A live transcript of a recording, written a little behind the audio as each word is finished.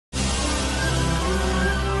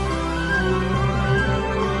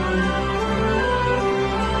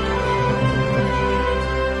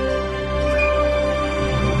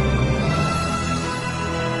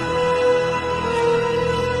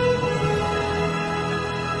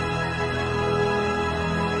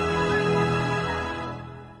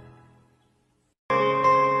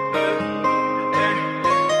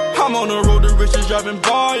on the road to riches driving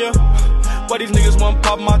by ya. Why these niggas want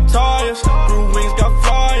pop my tires? Grew wings got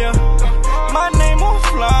fire. My name on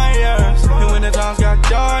flyers. And when the times got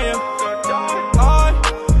dire, I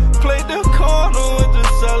played the corner with the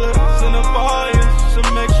sellers and the buyers to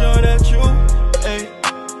make sure that you,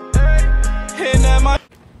 hitting at my.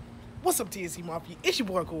 What's up, TSC Mafia? It's your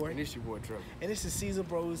boy Corey. And it's your boy Trevor. And this is Caesar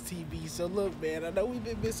Bros TV. So look, man, I know we've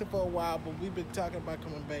been missing for a while, but we've been talking about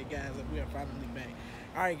coming back, guys, and we are finally back.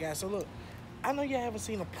 All right, guys, so look, I know y'all haven't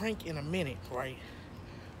seen a prank in a minute, right?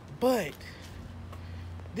 But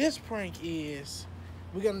this prank is,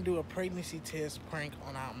 we're going to do a pregnancy test prank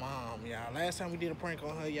on our mom, y'all. Last time we did a prank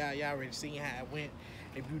on her, y'all already seen how it went.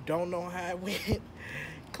 If you don't know how it went,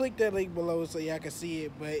 click that link below so y'all can see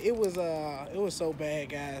it. But it was so bad,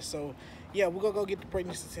 guys. So yeah, we're gonna go get the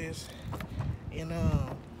pregnancy test. And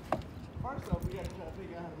first off, we gotta try to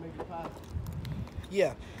figure out how to make it positive.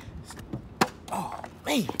 Yeah. Oh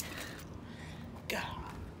man. God.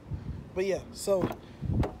 But yeah, so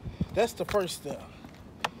that's the first step.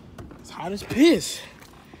 It's hot as piss.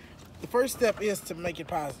 The first step is to make it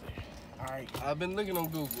positive. All right. I've been looking on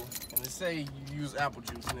Google, and it say you use apple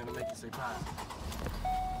juice, and then it make it say positive.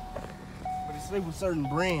 But it say with certain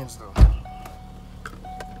brands though.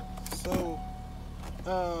 So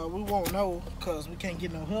we won't know because we can't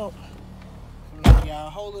get no help from y'all.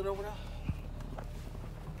 Hold it over there.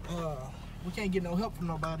 We can't get no help from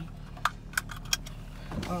nobody.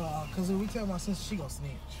 Cause if we tell my sister, she gonna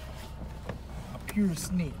snitch. A pure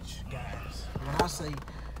snitch, guys. When I say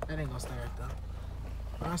that ain't gonna stay right there.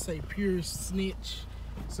 When I say pure snitch,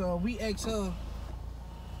 so we ask her. Let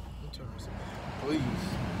me turn this on. Please.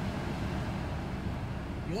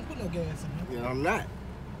 You don't put no gas in here. Yeah, I'm not.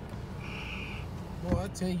 Boy, I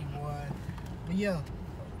tell you, boy. But yeah.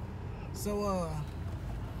 So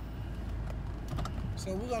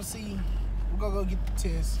we're gonna see. We're gonna go get the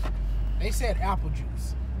test. They said apple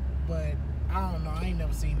juice, but I don't know. I ain't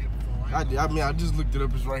never seen it before. I just looked it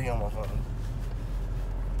up. It's right here on my phone.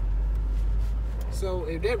 So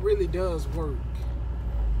if that really does work,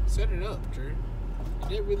 set it up, Trey. If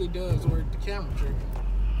that really does work, the camera, Trey.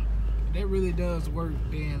 If that really does work,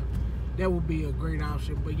 then that would be a great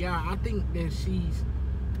option. But yeah, I think that she's.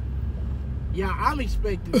 Yeah, I'm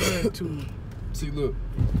expecting her to. See, look.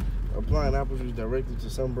 Applying apple juice directly to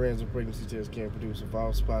some brands of pregnancy tests can produce a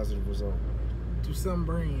false positive result. To some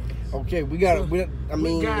brands. Okay, we got. So, I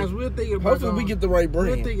mean, guys, we're thinking about. Hopefully, we get the right brand.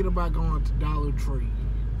 We're thinking about going to Dollar Tree.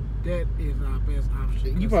 That is our best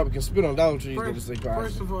option. You probably can spit on Dollar Tree.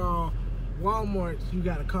 First of all, Walmart, you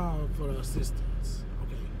got to call for the assistance.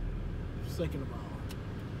 Okay. Second of all,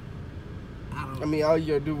 I don't know. I mean, all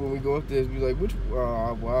you gotta do when we go up there is be like, which?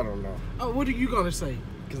 Well, I don't know. Oh, what are you gonna say?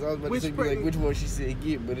 Because I was about to say, be like, which one she said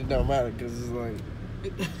get, but it don't matter because it's like.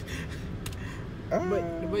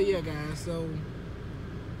 But yeah, guys. So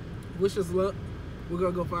wish us luck. We're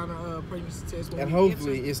gonna go find a pregnancy test. And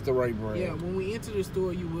hopefully it's the right brand. Yeah, when we enter the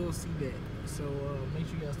store, you will see that. So make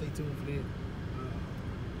sure y'all stay tuned for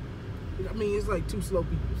that. I mean, it's like two slow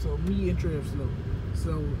people. So me and Trev slow.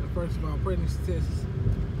 So first of all, pregnancy tests,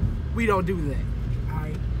 we don't do that. All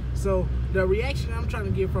right. So the reaction I'm trying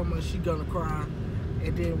to get from her, she gonna cry,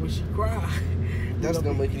 and then when she cry, that's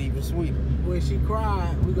gonna make it even sweeter. When she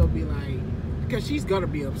cry, we gonna be like, because she's gonna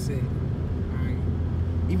be upset.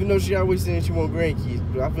 Even though she always saying she want grandkids,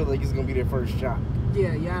 but I feel like it's gonna be their first shot.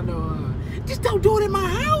 Yeah, y'all know. Just don't do it in my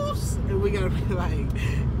house. And we gotta be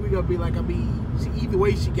like, I mean, either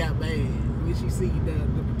way she got mad when she see the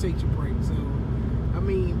protection prank. So, I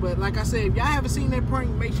mean, but like I said, if y'all haven't seen that prank,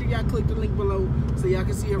 make sure y'all click the link below so y'all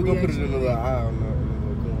can see her reaction. We're gonna put it in the little eye on the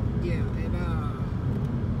little corner. Yeah,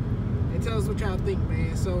 and tell us what y'all think,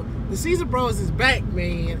 man. So the Caesar Bros is back,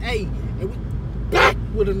 man. Hey, and we back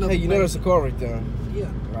with another. Hey, you know that's a car right there. Yeah.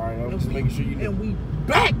 All right, I'm just making sure you know. And we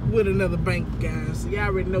back with another bank, guys. So y'all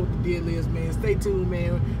already know what the deal is, man. Stay tuned,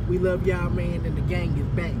 man. We love y'all, man, and the gang is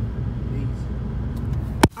back. Peace.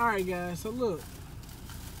 All right, guys. So look,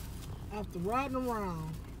 after riding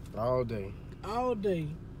around all day,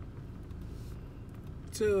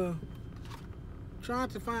 to trying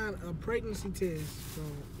to find a pregnancy test, so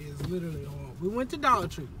it's literally hard. We went to Dollar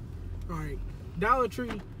Tree. All right, Dollar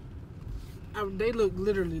Tree. They look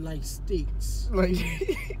literally like sticks. Like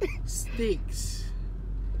sticks.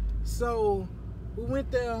 So we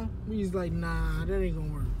went there. We was like, nah, that ain't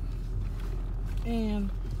gonna work.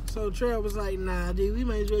 And so Trev was like, nah, dude, we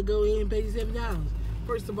might as well go ahead and pay $7.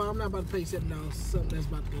 First of all, I'm not about to pay $7 for something that's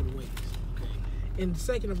about to go to waste. Okay. And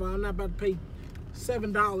second of all, I'm not about to pay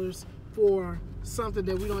 $7 for something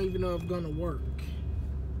that we don't even know if gonna work.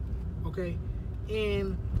 Okay.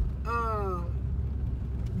 And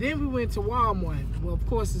Then we went to Walmart. Well, of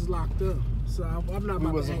course, it's locked up. So I'm not We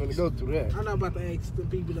about wasn't to gonna ask. go through that. I'm not about to ask the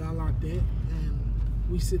people that unlocked that. And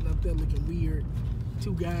we sitting up there looking weird.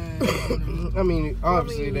 Two guys. You know. I mean,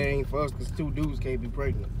 obviously mean- that ain't for us because 2 dudes can't be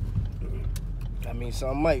pregnant. I mean,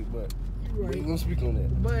 some might, but You're we ain't right. gonna speak on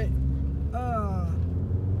that. But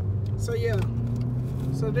so yeah.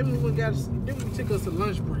 So then we took us a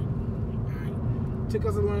lunch break. Alright. Took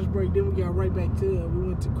us a lunch break, then we got right back to we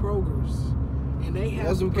went to Kroger's. And they have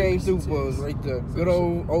That's what came through for us test. right there. Good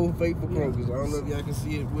old faithful Yeah. Kroger's. I don't know if y'all can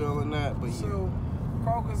see it well or not, but yeah. So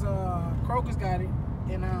Kroger's got it.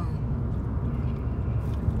 And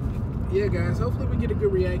yeah guys, hopefully we get a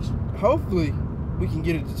good reaction. Hopefully we can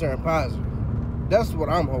get it to turn positive. That's what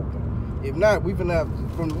I'm hoping. If not, we finna have,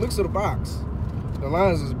 from the looks of the box, the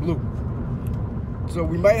lines is blue. So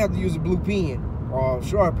we might have to use a blue pen or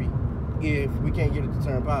Sharpie if we can't get it to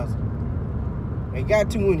turn positive. They got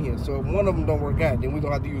 2 in here, so if one of them don't work out, then we're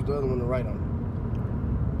gonna have to use the other one to write on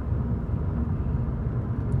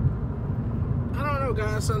it. I don't know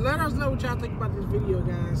guys, so let us know what y'all think about this video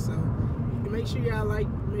guys. So make sure y'all like,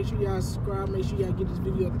 make sure y'all subscribe, make sure y'all give this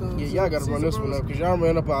video a thumbs Yeah, up. y'all gotta run Caesar this one up because y'all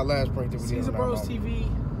ran up our last prank that we did. Caesar on Bros our TV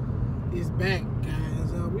is back, guys.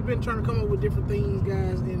 We've been trying to come up with different things,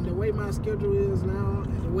 guys, and the way my schedule is now,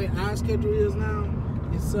 and the way our schedule is now,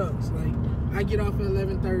 it sucks. Like, I get off at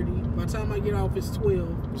 11:30. By the time I get off, it's 12.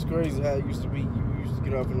 It's crazy how it used to be. You used to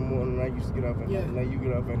get off in the morning, and I used to get off at Yeah. night. Now you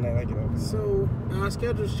get off at night, I get off at night. So our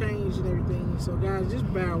schedule's changed and everything. So guys,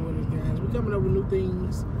 just bear with us, guys. We're coming up with new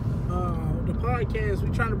things. The podcast,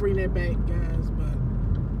 we're trying to bring that back, guys, but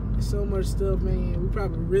there's so much stuff, man. We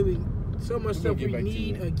probably really so much We're stuff gonna get we back to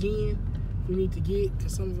need you. again. We need to get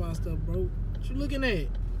because some of our stuff broke. What you looking at?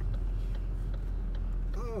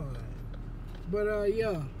 Oh, but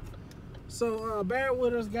yeah. So bear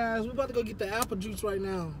with us, guys. We're about to go get the apple juice right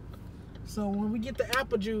now. So when we get the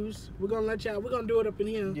apple juice, we're gonna let y'all. We're gonna do it up in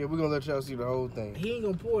here. Yeah, we're gonna let y'all see the whole thing. He ain't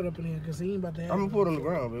gonna pour it up in here because he ain't about to have I'm gonna it. put it on the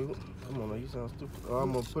ground, baby. Come on, man, you sound stupid. Or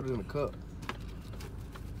I'm gonna put it in a cup.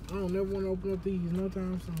 I don't never want to open up these no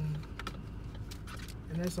time soon.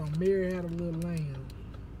 And that's on Mary Had a Little Lamb.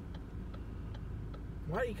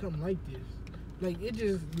 Why do you come like this? Like, it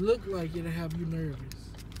just look like it'll have you nervous.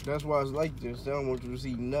 That's why it's like this. They don't want you to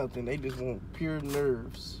see nothing. They just want pure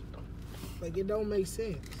nerves. Like, it don't make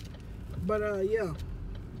sense. But, yeah.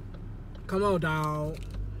 Come on, dog.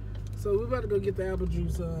 So, we about to go get the apple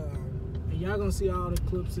juice. And y'all gonna see all the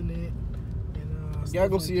clips in it. And, Y'all stuff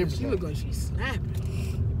gonna see that. everything. She look like she's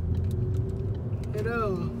snapping.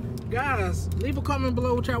 And, guys, leave a comment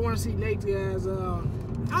below what y'all want to see next, guys. I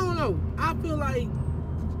don't know. I feel like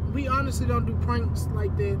we honestly don't do pranks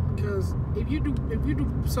like that because if you do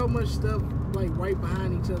so much stuff like right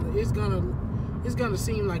behind each other, it's gonna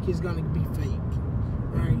seem like it's gonna be fake,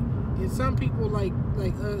 right? And some people like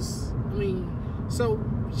us, I mean, so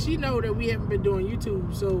she know that we haven't been doing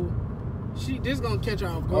YouTube, so this gonna catch her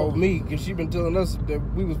off guard. Oh, me, because she been telling us that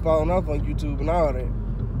we was falling off on YouTube and all that.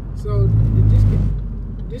 So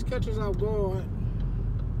this catches off guard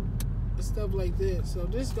and stuff like that. So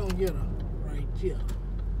this gonna get her right here.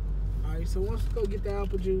 Alright, so once we go get the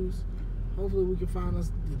apple juice, hopefully we can find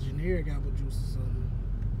us the generic apple juice or something.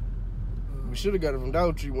 We should have got it from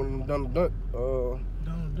Dollar Tree, one of them Donald Duck Donald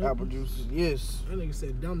Duck. apple juices. Yes. That nigga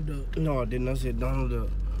said dumb duck. No, I didn't. I said Donald Duck.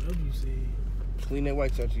 That's what you said. Clean that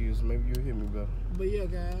white out you use. Maybe you'll hear me better. But yeah,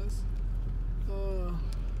 guys.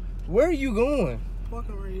 Where are you going?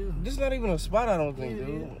 Fucking right here. This is not even a spot, I don't think, Yeah,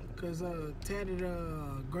 dude. yeah. Cause tatted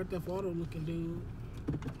Grand Theft Auto looking dude.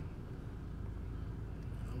 I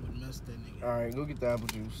would mess that nigga. All right, go get the apple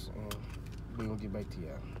juice. We're gonna get back to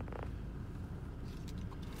y'all.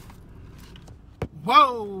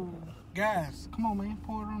 Whoa! Guys, come on, man.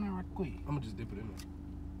 Pour it on there right quick. I'm gonna just dip it in there.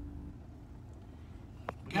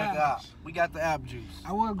 Gosh. We got the apple juice.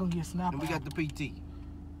 I was gonna get Snapple. And we got the PT.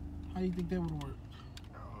 How do you think that would work?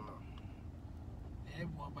 I don't know. That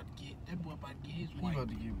boy about to get his He wife. about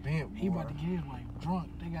to get bent, boy. He about to get his wife drunk.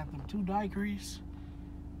 They got them 2 daiquiris.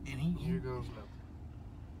 And Here goes nothing.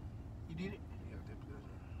 You did it? Yeah, dip it in there.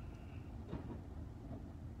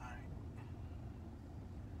 Alright.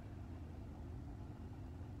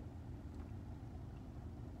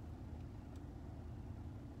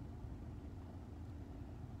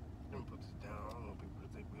 Let me put this down. I don't want people to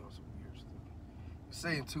think we on some weird stuff. It's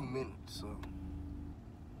saying 2 minutes, so.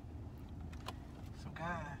 So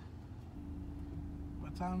guys, by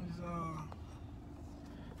the time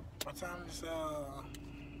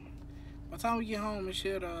we get home, it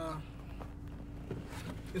should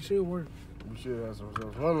work. We should have some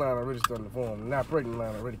results. One line already starting to form. The not pregnant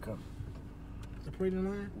line already coming. The pregnant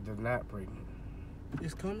line The not pregnant.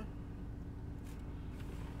 is coming.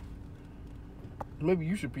 Maybe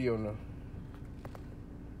you should pee on them.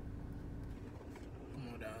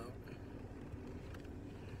 Come on, dog.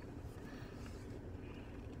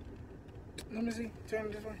 Let me see. Turn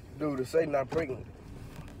it this way. Dude, it say not pregnant.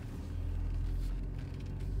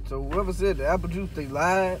 So whoever said the apple juice, they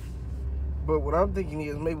lied. But what I'm thinking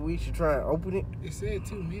is maybe we should try and open it. It said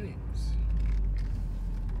 2 minutes.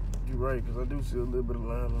 You're right, because I do see a little bit of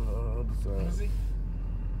line on the other Let me side. see.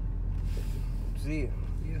 See it?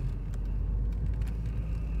 Yeah.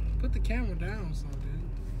 Put the camera down, son, dude.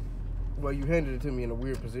 Well, you handed it to me in a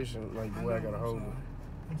weird position, like the way I know, gotta I'm hold it. sorry.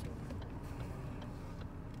 I'm sorry.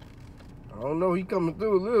 I don't know, he coming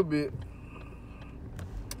through a little bit.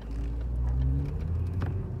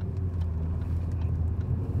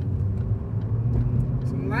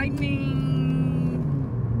 Some lightning.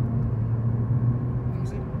 Let me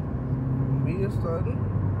see. Me is starting.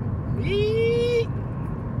 Yeet.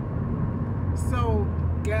 So,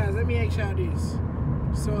 guys, let me ask y'all this.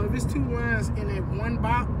 So, if it's 2 lines in that one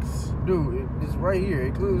box, Dude, it's right here.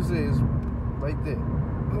 It clearly says right there.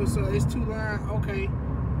 oh, so it's 2 lines. Okay.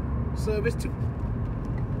 So if it's two,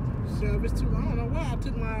 I don't know why I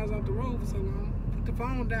took my eyes off the road for so long. Put the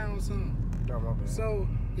phone down or something. No, my bad. So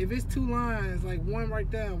if it's 2 lines, like one right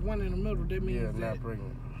there, one in the middle, that means Yeah, that. not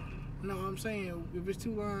pregnant. No, I'm saying if it's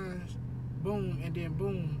 2 lines, boom, and then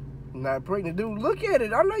boom. Not pregnant. Dude, look at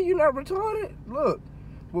it. I know you're not retarded. Look.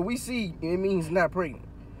 What we see, it means not pregnant.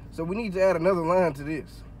 So we need to add another line to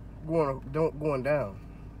this. Going down.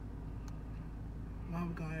 Why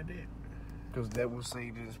we gonna add that? Because that will say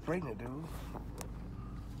that it's pregnant, dude.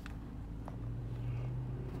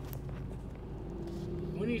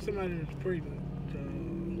 We need somebody that's pregnant.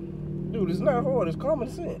 Dude, it's not hard. It's common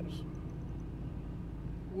sense.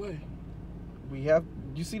 What? We have,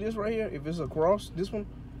 you see this right here? If it's a cross, this one,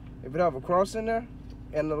 if it have a cross in there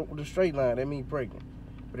and the straight line, that means pregnant.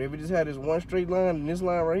 But if it just had this one straight line and this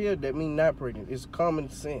line right here, that means not pregnant. It's common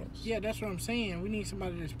sense. Yeah, that's what I'm saying. We need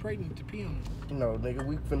somebody that's pregnant to pee on. No, nigga,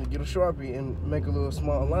 we finna get a Sharpie and make a little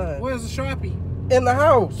small line. Where's the Sharpie? In the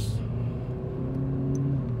house.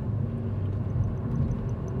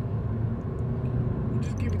 We'll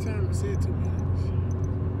just give it time to say it 2 minutes.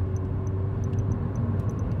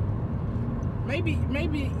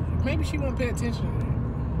 Maybe she won't pay attention to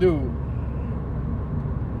that. Dude.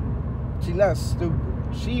 She not stupid.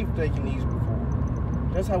 She taking these before.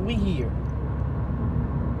 That's how we hear.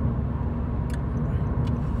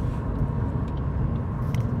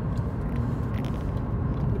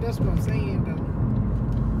 But that's what I'm saying, though.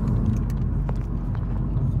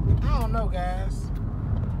 I don't know, guys.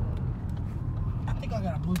 I think I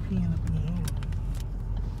got a blue pen up in here.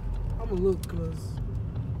 I'm gonna look, cause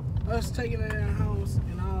us taking it in our house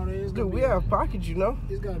and all that. It's gonna Dude, be we have pockets, you know.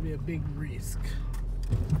 It's gotta be a big risk.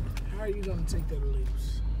 How are you gonna take that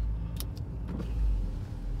loose?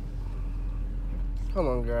 Hold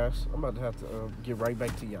on, guys. I'm about to have to get right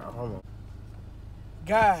back to y'all. Hold on.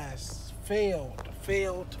 Guys, failed.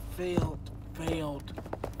 Turn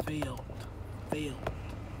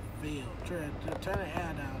the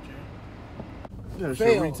air down, Jerry. Yeah,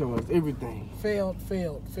 Fail. Sharito is everything. Failed.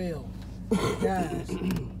 Guys,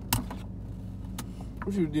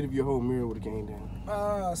 What you did if your whole mirror would have came down?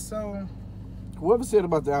 so, Whoever said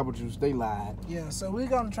about the apple juice, they lied. yeah, so we're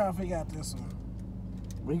gonna try to figure out this one.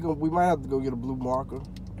 We might have to go get a blue marker.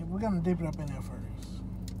 And we're gonna dip it up in there first.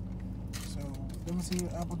 So, let me see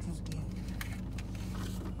your apple juice again.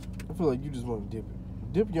 I feel like you just want to dip it.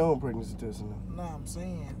 Dip your own pregnancy test in there. No, I'm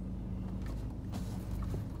saying.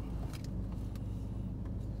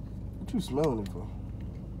 What you smelling it for?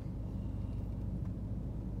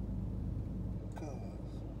 Cause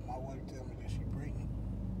my wife tell me that she pregnant.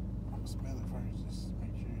 I'm gonna smell it first, just to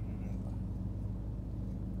make sure that.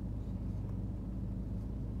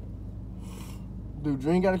 Dude,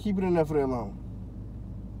 you ain't got to keep it in there for that long.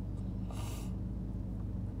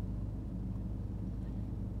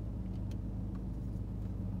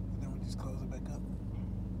 And then we just close it back up.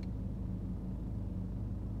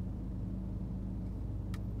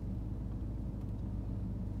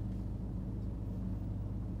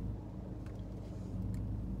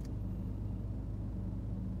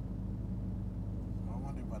 I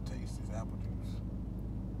wonder if I taste this apple juice.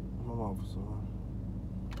 My mouth is so.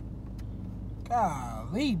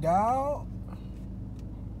 Golly, dog.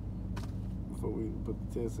 Before we put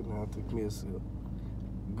the test in there, I took me a sip.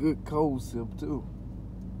 Good cold sip, too.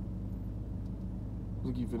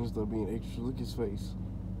 Look, he finished up being extra. Look at his face.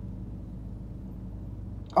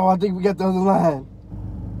 Oh, I think we got the other line.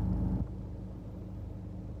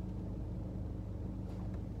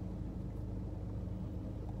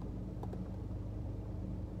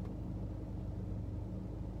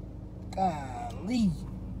 Leave.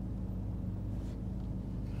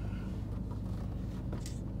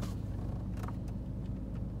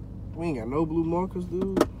 We ain't got no blue markers,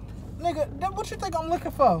 dude. Nigga, what you think I'm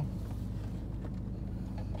looking for?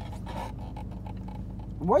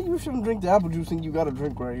 Why you shouldn't drink the apple juice and you got a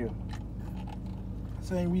drink right here?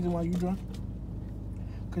 Same reason why you drunk?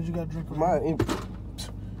 Cause you got to drink My right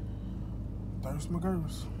Thirst my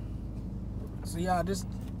girls. So y'all, this.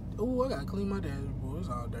 Ooh, I gotta clean my dashboard. It's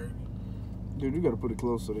all dirty. dude, you gotta put it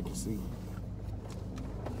close so they can see.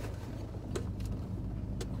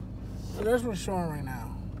 So that's what's showing right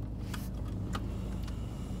now.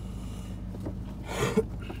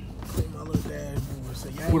 Clean my little dashboard. So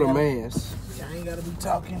y'all With a gotta- mask. Y'all ain't gotta be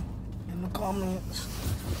talking in the comments.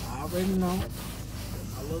 I already know.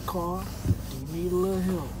 My little car do need a little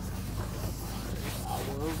help.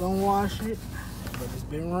 I was gonna wash it, but it's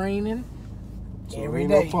been raining So every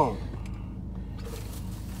ain't day. no phone.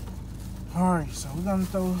 Alright, so we're gonna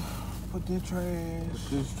put this trash.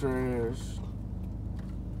 This trash.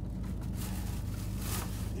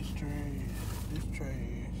 This trash.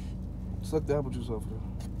 Suck the apple juice off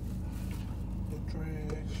The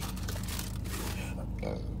trash.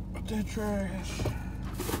 The trash.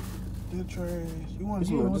 The trash. You want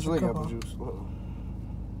there. to Just like apple on? juice.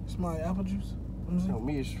 Smell like apple juice? Let me see. No,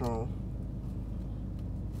 me is strong.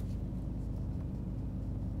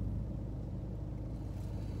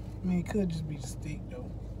 I mean, it could just be the stick, though.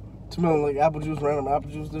 Smelling like apple juice, random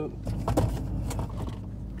apple juice, dude.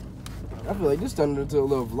 I feel like this turned into a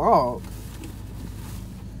little vlog.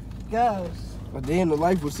 Guys, A day in the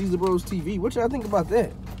life with Caesar Bros TV. What y'all think about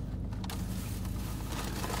that?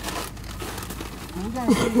 we're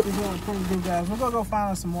gonna see what we're gonna pretty good, guys. We're gonna go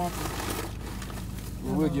find us some markers.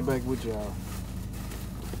 We'll get back with y'all.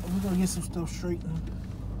 We're gonna get some stuff straightened.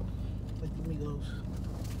 Like the Migos.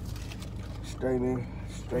 Straightening,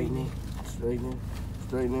 straightening, straightening,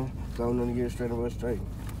 straightening. Don't know to get it straight away straight.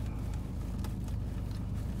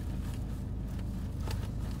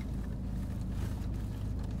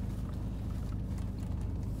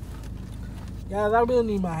 Guys, I really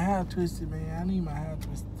need my hair twisted, man. I need my hair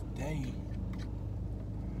twisted today.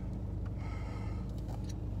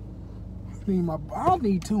 I don't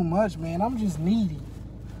need too much, man. I'm just needy.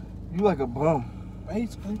 You like a bum.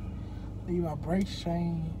 Basically, need my brakes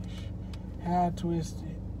changed, hair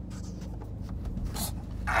twisted.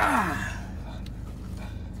 Ah!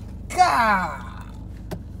 God!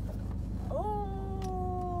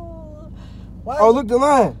 Oh! Oh, look, the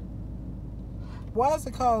line. Why is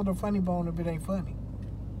it called a funny bone if it ain't funny?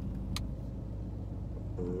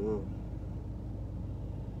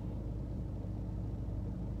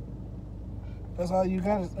 That's all you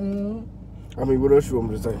got is I mean, what else you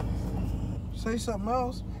want me to say? Say something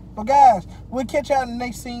else. But guys, we'll catch y'all in the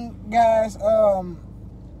next scene, guys.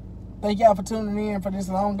 Thank y'all for tuning in for this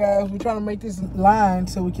long, guys. We're trying to make this line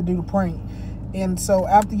so we can do the prank. And so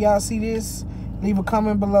after y'all see this, leave a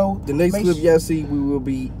comment below. The next clip y'all see, we will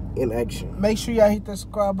be in action. Make sure y'all hit the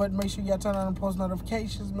subscribe button. Make sure y'all turn on the post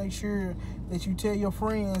notifications. Make sure that you tell your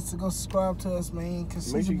friends to go subscribe to us, man.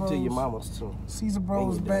 Cause Make Caesar sure you Bros, tell your mamas too. Caesar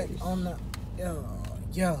Bros And your back daddies. on the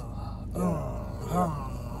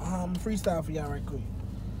I'm freestyle for y'all right quick.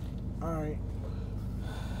 Alright.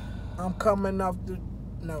 I'm coming off the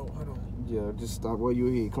no, hold on. Yeah, just stop while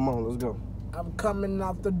you're here. Come on, let's go. I'm coming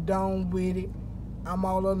off the dome with it. I'm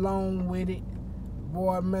all alone with it.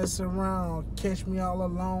 Boy, mess around. Catch me all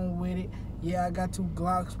alone with it. Yeah, I got 2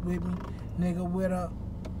 Glocks with me. Nigga with a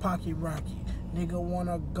pocket rocket. Nigga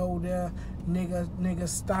wanna go there. Nigga,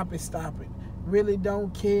 stop it. Really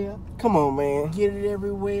don't care. Come on, man. Get it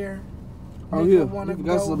everywhere. Oh, Nigga yeah. wanna You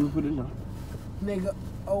got go. something to put in there. Nigga,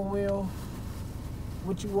 oh well.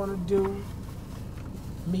 What you wanna do?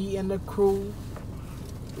 Me and the crew.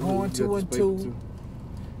 Going You 2 got and the 2. space too.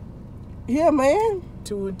 Yeah, man.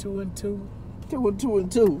 2 and 2 and 2. 2 and 2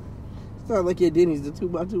 and 2. Sounds like your Denny's, the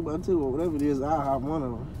 2x2x2 or whatever it is. I'll have one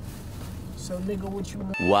of them. So nigga, what you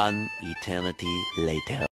want? One eternity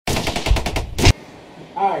later.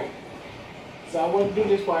 Alright. So I want to do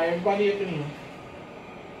this for everybody up in here.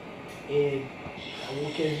 And I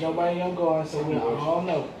won't catch nobody on guard, so we all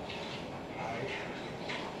know. Alright.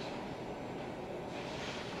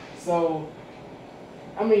 So,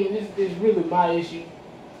 I mean, this is really my issue.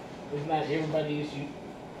 It's not everybody's issue.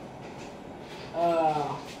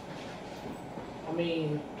 I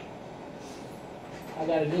mean, I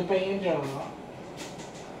got a good paying job. I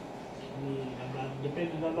mean, I'm not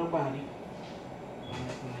dependent on nobody. Or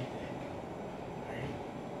nothing like that.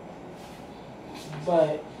 Alright?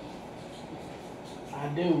 But I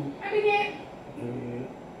do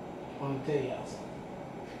want to tell y'all something.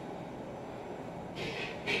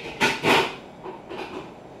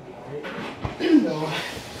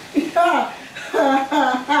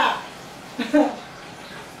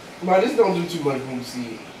 Ma, this don't do too much when you see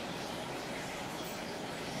it.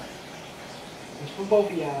 It's for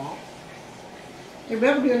both of y'all. There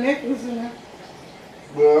better be a necklace in there.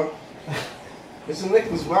 Well, it's a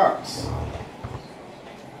necklace box.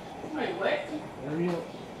 Wait, what? Hurry up.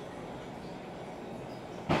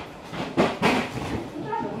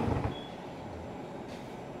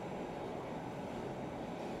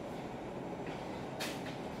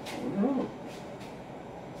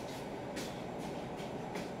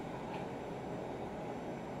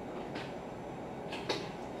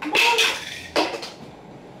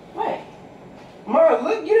 What? Ma,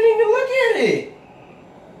 look, you didn't even look at it.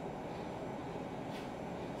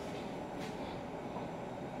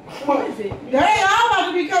 What is it? They ain't all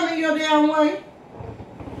about to be coming your damn way.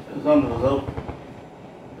 It's under the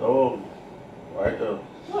door. Right there.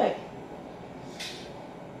 What?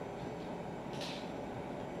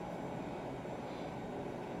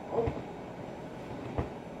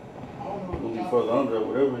 It'll be further under,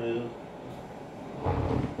 whatever it is.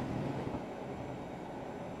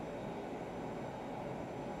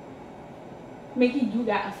 Mickey, you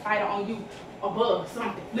got a spider on you above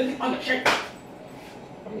something. Look on your shirt.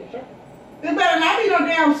 There better not be no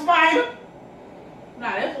damn spider.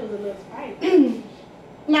 Nah, that was a little spider.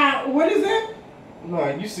 Now, what is that? Nah,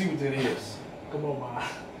 you see what that is. Come on, Ma.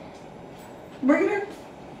 Bring it in.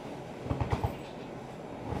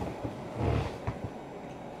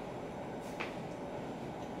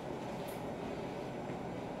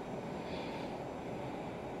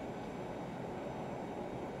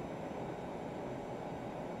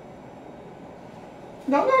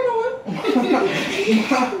 No, no, no.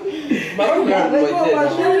 Ma, don't got it like Let go of my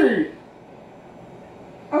that. shirt.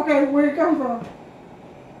 Okay, where it come from?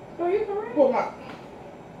 Oh, you correct. Well,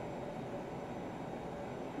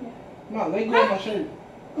 Ma, let go of my shirt.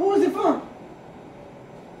 Who is it for?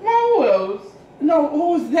 Ma, who else? No,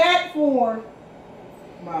 who's that for?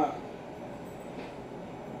 Ma.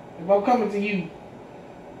 If I'm coming to you,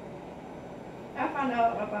 I found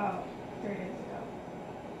out about 3 days ago.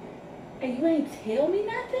 And you ain't tell me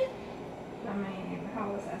nothing? I mean, how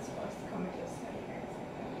was I supposed to come and just tell you guys?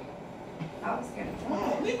 I was gonna tell Ma,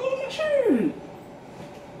 you. let go of my shirt.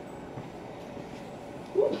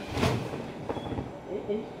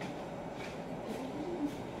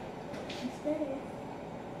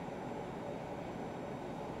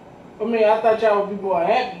 I mean, I thought y'all would be more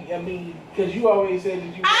happy. I mean, because you always said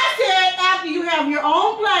that you... I said after you have your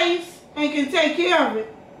own place and can take care of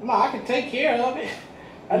it. Ma, I can take care of it.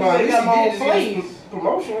 I Ma, just at ain't least got my you own did just get place. this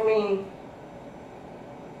promotion. I mean,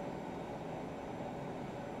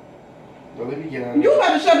 well, let me get out of You here.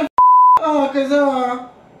 better shut the cause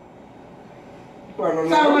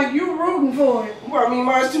sound like you rooting for it. Well, I mean,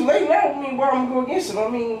 Ma, it's too late now. I mean, why I'm gonna go against it? I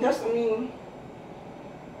mean, that's, I mean,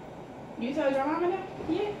 You told your mama that?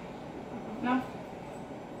 Yeah. No.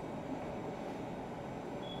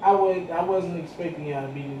 I wasn't expecting y'all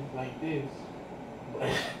to be like this.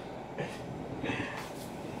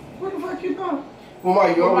 What the fuck you doing? well, Ma,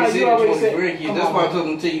 you Well, Ma, always you said that you always wanted said- grandkids. come That's on, why I Ma. told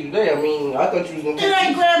them to tell you today. I mean, I thought you was gonna It take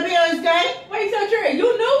ain't Grandparents' Day. Wait, so Trey,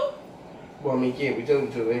 you knew? Well, I mean, can't we tell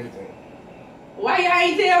each other everything? Why y'all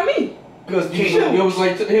ain't tell me? Because it was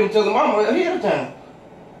like him telling Mama ahead of time.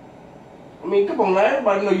 I mean, come on now,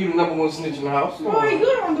 everybody know you the number one snitch in the house. Come Boy, on. you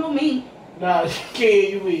don't do me. Nah,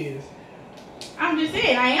 kid, you is. I'm just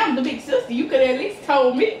saying, I am the big sister. You could at least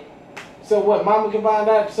told me. So what, Mama can find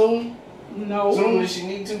out soon? No. Soon as she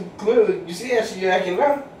need to, clearly, you see how she acting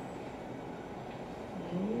now.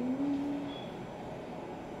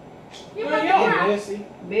 You Well, must y'all be right. messy.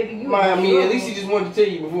 Baby, you Ma, I in mean, at trouble. least he just wanted to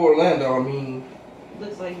tell you before Orlando. I mean,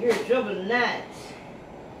 Looks like you're in trouble tonight.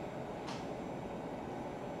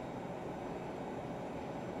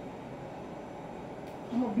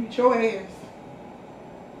 I'm gonna beat your ass.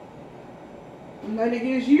 Nothing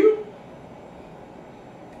against you,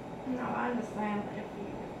 No, I understand that for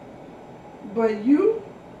you. but you.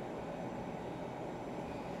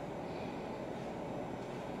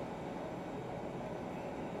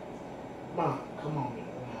 Ma, come on, man.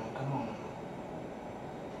 Come on.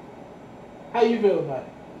 How you feel about it?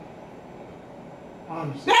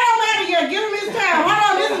 Honestly. That don't matter yet. Give him his time. Hold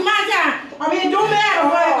on, this is my time. I mean, it don't matter,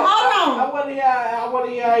 but I hold on. want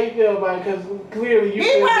to hear how you feel about it, because clearly you He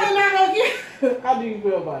feel probably not gonna get. How do you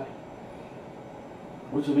feel about it?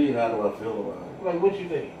 What you mean, how do I feel about Like, what you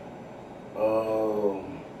think?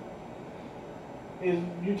 it? Is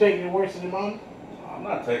you taking it worse than Mama? I'm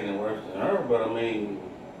not taking it worse than her, but I mean,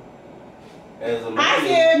 as a man, I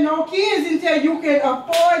said no kids until you can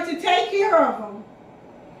afford to take care of them.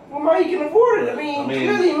 Well, man, he can afford it. I mean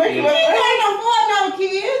clearly he making enough. He can't afford no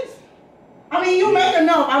kids. I mean, you make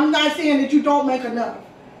enough. I'm not saying that you don't make enough.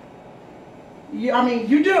 I mean,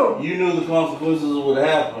 you do. You knew the consequences would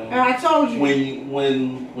happen. And I told you.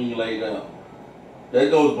 When you lay down. That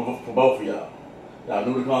goes for both of y'all. Y'all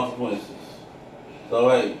knew the consequences. So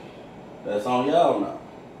hey, that's on y'all now.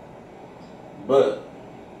 But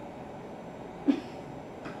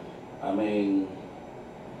I mean,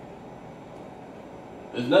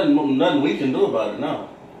 there's nothing we can do about it now.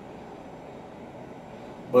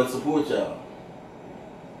 But support y'all.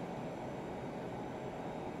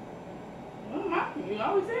 You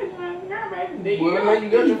always say it's my girl, baby. There you Well, go. now you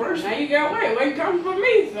got your verse. Now you got what? What comes from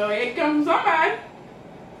me, so it comes from somebody.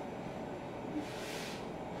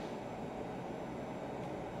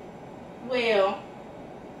 Well,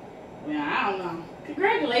 I don't know.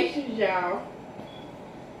 Congratulations, y'all.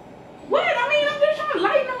 What? I mean, I'm just trying to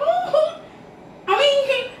lighten the mood. I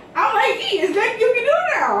mean, I'm like, it's like you can do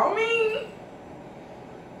now. I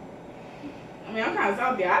mean, I'm kind of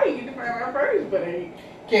salty. I didn't get to find out first, but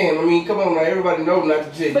Ken, I mean, come on now. Everybody knows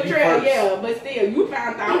not to check. But you first. yeah, but still, you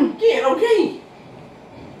found out. Ken, okay.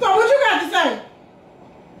 So what you got to say?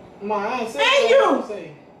 No, I ain't saying Hey, what you. I'm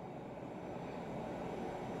saying.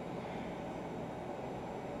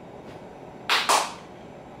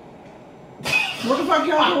 What the fuck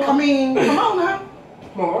y'all? I mean, come on now.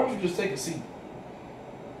 Come on, why don't you just take a seat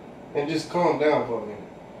and just calm down for a minute?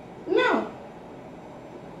 No.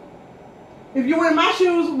 If you were in my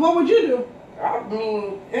shoes, what would you do? I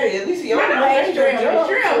mean, hey, at least he Not on only the it's Trill, job.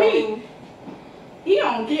 Trill, so, I mean, he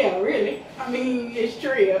don't care, really. I mean, it's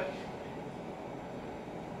Trill.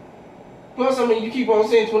 plus, I mean, you keep on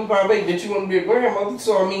saying 25-8 that you want to be a grandmother,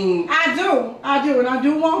 so I mean. I do, and I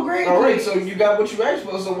do want great. All right, so you got what you asked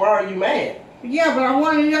for, so why are you mad? Yeah, but I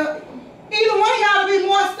wanted either one of y'all to be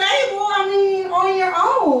more stable. I mean, on your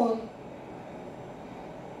own.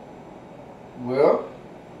 Well,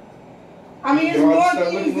 I mean, it's you more start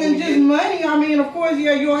things looking than when you just get- money. I mean, of course,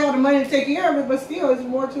 yeah, you don't have the money to take care of it, but still, it's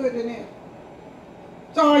more to it than that.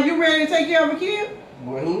 So, are you ready to take care of a kid?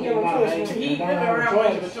 Well, he ain't got no choice. He don't really have don't a have much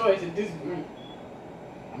choice. of a choice at this point.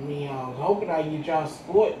 I mean, I was hoping I get y'all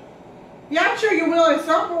support. Yeah, I'm sure you will at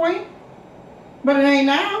some point, but it ain't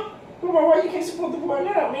now. Well, why you can't support the boy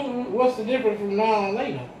now? I mean, What's the difference from now and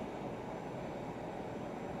later?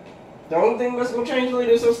 the only thing that's gonna change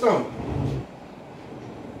later is her stomach.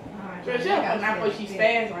 Trust her, not what she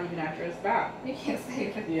stands on you, not trust stop. You can't say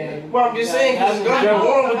that. Yeah. Well, I'm just saying, because it's gonna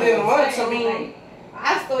go on within months. I mean,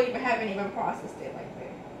 I still haven't even processed it like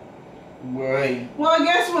that. well, hey, Well,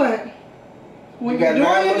 guess what? When you got you're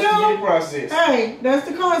 9 doing months to get it it, processed. hey, that's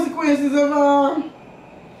the consequences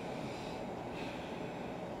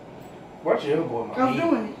Watch your elbow, my of head.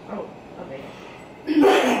 doing it. Oh, okay.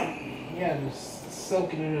 Yeah, just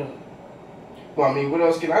soaking it up. Well, I mean, what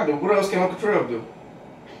else can I do? What else can Uncle Trev do?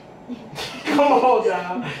 Come on,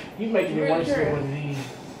 y'all. You making it Real worse than true. what it is.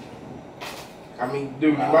 I mean,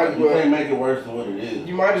 dude, you might as You can't well. make it worse than what it is.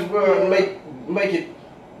 You might as well make it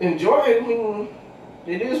enjoy it. I mean,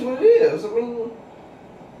 it is what it is. I mean,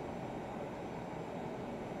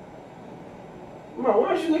 bro, why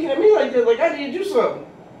are you looking at me like that? Like I did you something?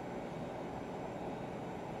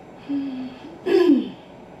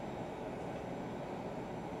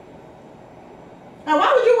 Now,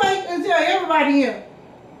 why would you wait until everybody here?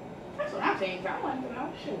 That's what I'm saying. I wanted to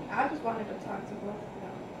know. Shoot. I just wanted to talk to both of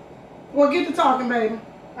them. Well, get to talking, baby,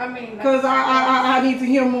 I mean, because I need to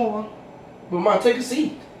hear more. But ma, take a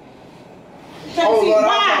seat. Take a Oh seat. Lord, I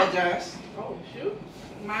Why? apologize. Oh, shoot.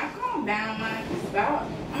 Mine, calm down, mine. Stop.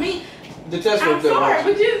 I mean, The test I'm right there. sorry, Watch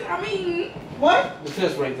but just, I mean, What? The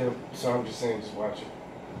test right there. So I'm just saying, just watch it.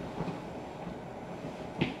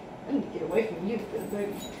 I need to get away from you, because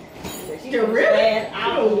baby. you're really?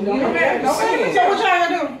 Oh, You don't have no saying. So what y'all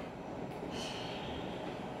gonna do?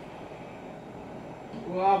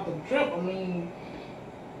 Well, after the trip, I mean,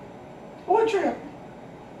 What trip?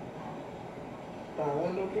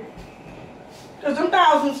 Orlando trip. Because them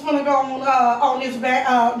thousands finna go on this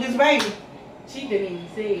this baby. She didn't even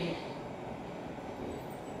say it.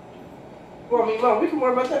 Well, I mean, Mom, we can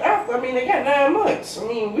worry about that after. I mean, they got 9 months. I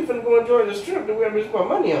mean, we finna go enjoy this trip that we ever spent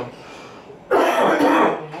money on.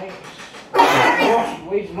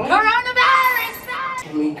 Waste money.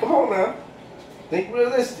 I mean, come on now. Think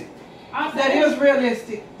realistic. That is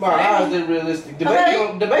realistic. My eyes are realistic. The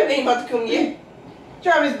Okay. baby ain't about to come yet.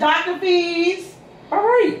 Travis, doctor fees, All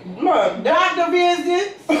right, Ma. doctor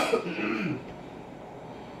visits. Oh,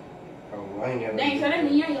 I ain't got Dang, so that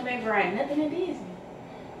means you ain't gonna be able to ride nothing at Disney.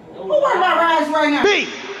 Who worry about rides right now?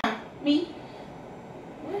 Me?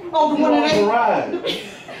 Oh, the You one on that the ain't, ride.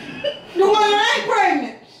 the one that ain't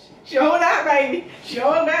pregnant. Show that, baby.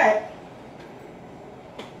 Show that.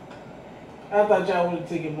 I thought y'all would have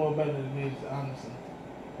taken more better than this, honestly.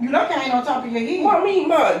 You know ain't on top of your head. Well, I mean,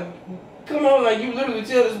 man, come on, like you literally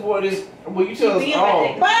tell this boy this. Well, you tell us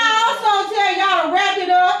all. But I also tell y'all to wrap it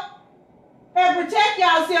up and protect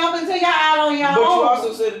yourself until y'all out on your But own. you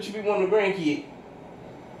also said that you be wanting a grandkid.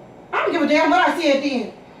 I don't give a damn what I said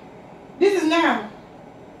then. This is now.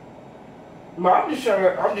 Man, I'm just trying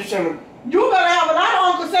to. You better have a lot of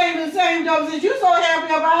uncles saying the same jokes since you so happy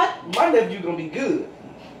about it. My nephew gonna be good.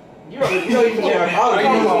 You know you can have all the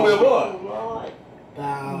Come J's on, on little her boy.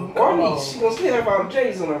 Come feet. on. She gonna still have all the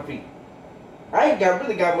J's on her feet. I ain't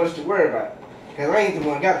really got much to worry about. Cause I ain't the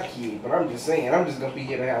one got the kid. But I'm just saying, I'm just gonna be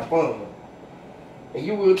here to have fun with her. And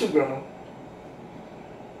you will too, Grandma.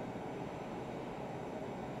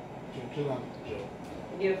 Chill out, Joe.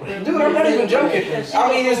 Dude, I'm not even joking. I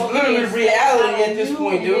mean, it's literally reality at this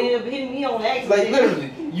point, dude. Hitting me on accident. Like,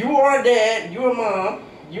 literally. You are dad, you are mom,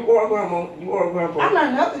 you are grandma, you are grandpa. I'm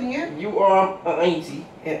not nothing here. You are an auntie,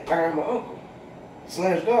 and I'm an uncle. /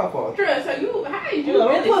 godfather. Trust, so you, how did you Don't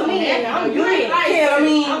really put so me in. happy? I'm You ain't good. like, Yeah, I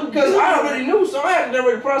mean, because I already knew, so I had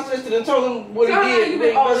already processed it and told him what so he how did. you When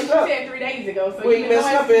he been, oh, she messed up. said 3 days ago, so When you he been messed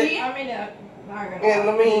knowing up since at- then? I mean, not gonna And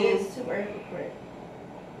I lie, mean- it is too early for it.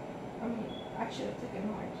 I mean, I should have taken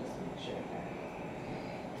mine just to make sure that.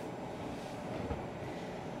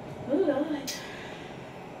 Oh, Lord.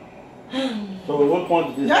 So at what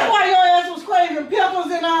point did this That's happen? why your ass was craving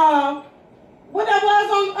pickles and what that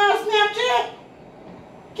was on Snapchat?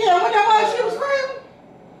 Kim, what that was she was craving?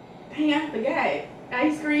 Dang, I forgot.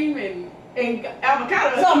 Ice cream and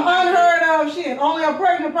avocado. Some unheard of shit. Only a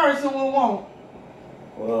pregnant person would want.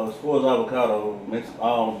 Well, as far as avocado, mix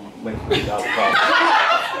avocado.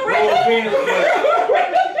 No offense,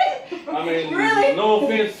 but I mean, Really? no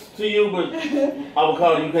offense to you, but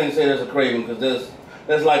avocado, you can't say that's a craving because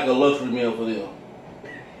that's like a luxury meal for them.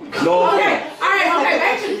 No Okay, offense. alright,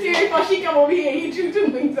 back to the series before she come over here and hit you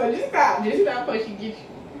too. So just stop before she get you.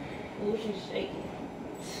 Oh, she's shaking.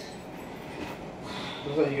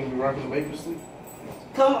 Looks like you're gonna be rocking the baby to sleep.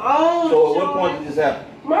 Come on, So at what Sean. point did this happen?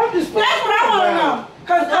 Man, I'm just. That's what I want to know.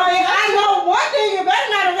 Because I know one thing, it better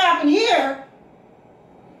not have happened here.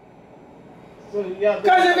 So y'all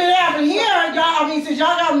Because if it happened here, since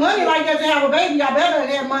y'all got money like that to have a baby, y'all better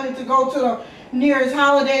have money to go to the nearest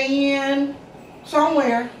Holiday Inn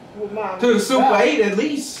somewhere. To the Super 8 at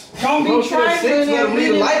least. Don't Go be to the 6, trifling let and them be leave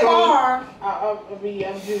in the the light on. car.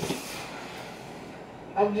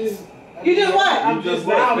 I'm just. You just what? I'm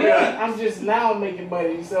just now making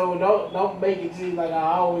money, so don't make it seem like I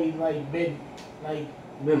always been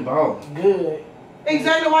balling. good.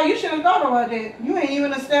 Exactly why you should have thought about that. You ain't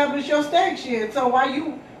even established your stack shit. So why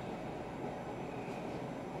you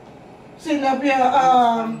sitting up here?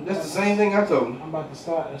 That's the same thing I told him. I'm about to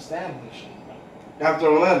start establishing. After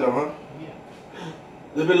Orlando, huh?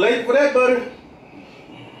 It's a bit late for that, buddy.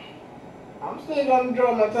 I'm still gonna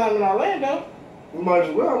enjoy my time in Orlando. You might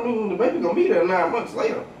as well. I mean, the baby gonna be there 9 months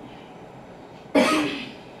later.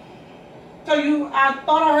 So I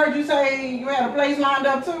thought I heard you say you had a place lined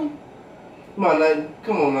up too. Come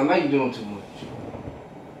on, now you're doing too much.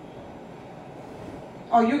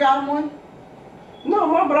 Oh, you got one? No,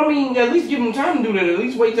 Mom, but I mean, at least give him time to do that. At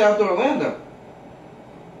least wait till after Orlando.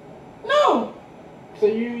 No. So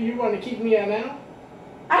you want to keep me out now?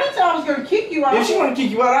 I didn't say I was gonna kick you out. If she want to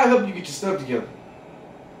kick you out, I'll help you get your stuff together.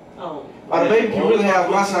 Oh. Or the baby can really have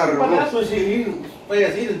my side of the But room. that's what He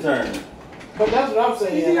fast eating turn. But that's what I'm You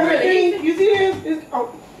saying. see that thing? You see this? It's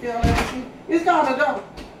called a dog.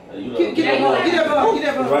 Get that ball. Get that ball. Get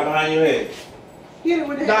that It's ball. right behind your head. Hit it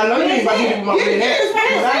with that. Nah, no, you ain't about to hit it with my Hit red it. hat. It's right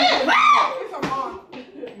there. It's a ball.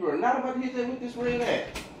 You are not about to hit that with this red hat.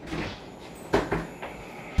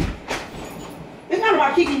 It's not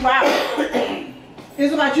about kicking you out.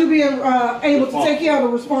 It's about you being able to take care of the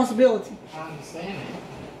responsibility. I understand it.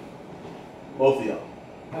 Both of y'all.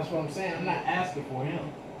 That's what I'm saying. I'm not asking for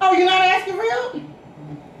him. Oh, you're not asking for help?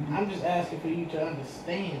 I'm just asking for you to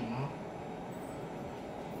understand, Mom.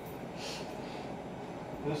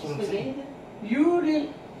 That's what I'm saying. You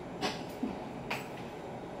didn't.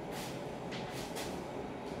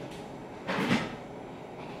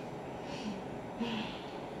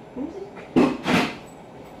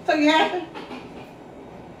 So you happy?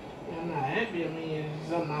 I'm not happy. I mean, it's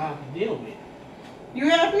something I have to deal with. You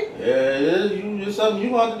happy? Yeah, it is. It's something you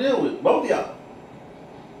gonna have to deal with. Both of y'all.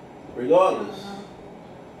 Regardless.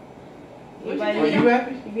 Anybody Are you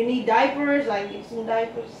happy? If you need diapers, get some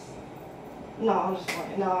diapers. No, I'm just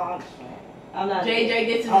playing. No, I'm just playing. I'm not. JJ,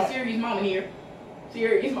 this is a serious moment here.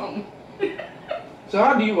 Serious moment. So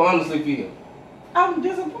how do you honestly feel? I'm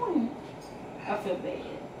disappointed. I feel bad.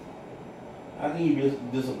 How can you be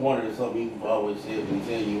disappointed in something you've always said when you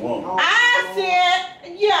said you want? I said,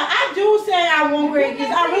 yeah, I do say I want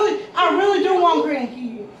grandkids. I really do want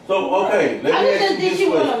grandkids. So, okay, let me ask you this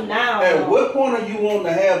question. Now, At what point are you wanting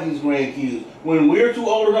to have these grandkids? When we're too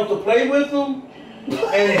old enough to play with them?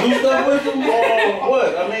 And do stuff with them? Or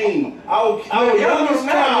what? I mean, our youngest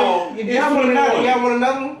child is 21. Y'all want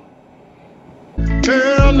another one?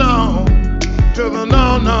 Hell no. To the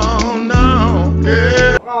no.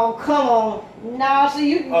 Yeah. Oh, come on. Now, so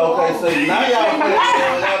you can go Okay, on. so now y'all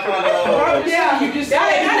playing. Yeah, you just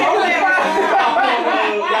said Now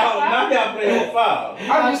y'all playing on fire.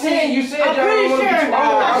 I'm just saying, you said y'all I'm pretty don't want to be sure too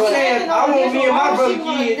now. old. I'm saying, I want me and my brother She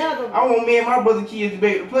want kids. another one. I want me and my brother kids to be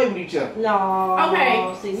able to play with each other. No.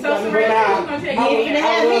 Okay, See, so you Soraya, got who's gonna take me. You it? finna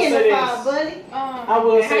have me in the say file, this. buddy. I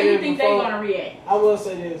will How say you this think they before. gonna react? I will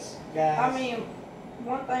say this, guys. I mean,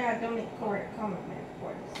 one thing I do need Corey to come with me, of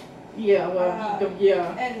course. Yeah, well,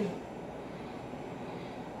 yeah. And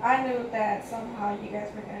I knew that somehow you guys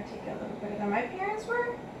were gonna take it a little better than my parents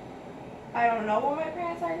were. I don't know what my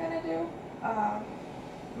parents are gonna do.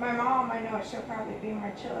 My mom, I know she'll probably be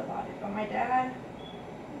more chill about it, but my dad,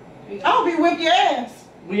 I'll be whip your ass.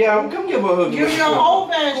 Yeah, come give her a hug. Give me a whole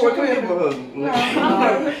fashioned Corey, come give her a hug.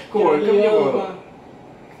 Corey, come give her a hug.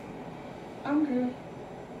 I'm good.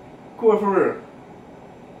 Corey, for real.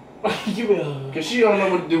 Give me a hug. Cause she don't know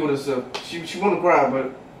what to do with herself. She wanna cry,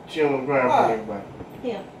 but she don't wanna cry in front of everybody.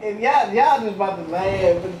 And y'all just about to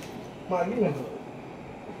laugh, but Mom, give me a hug.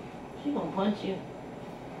 She gonna punch you.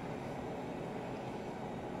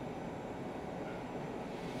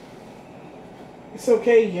 It's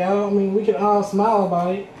okay, y'all. I mean, we can all smile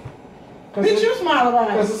about it. Bitch, you smile about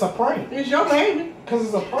Because it. it's a prank. It's your baby. Because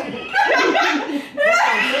it's a prank.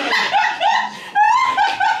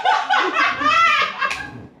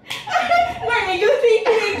 Wait, you see, he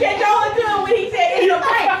didn't catch on to it when he said it's a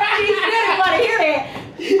prank. He still want to hear that.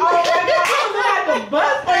 Oh my God, I'm like a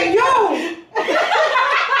bust for you.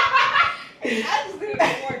 I just did it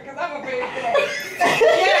for because I'm a baby today.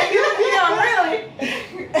 Yeah, really.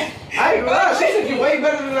 I ain't gonna lie, she took it way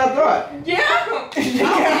better than I thought. Yeah.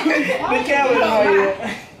 The calendar.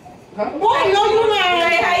 Boy, no, you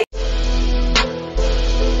lying. Hey,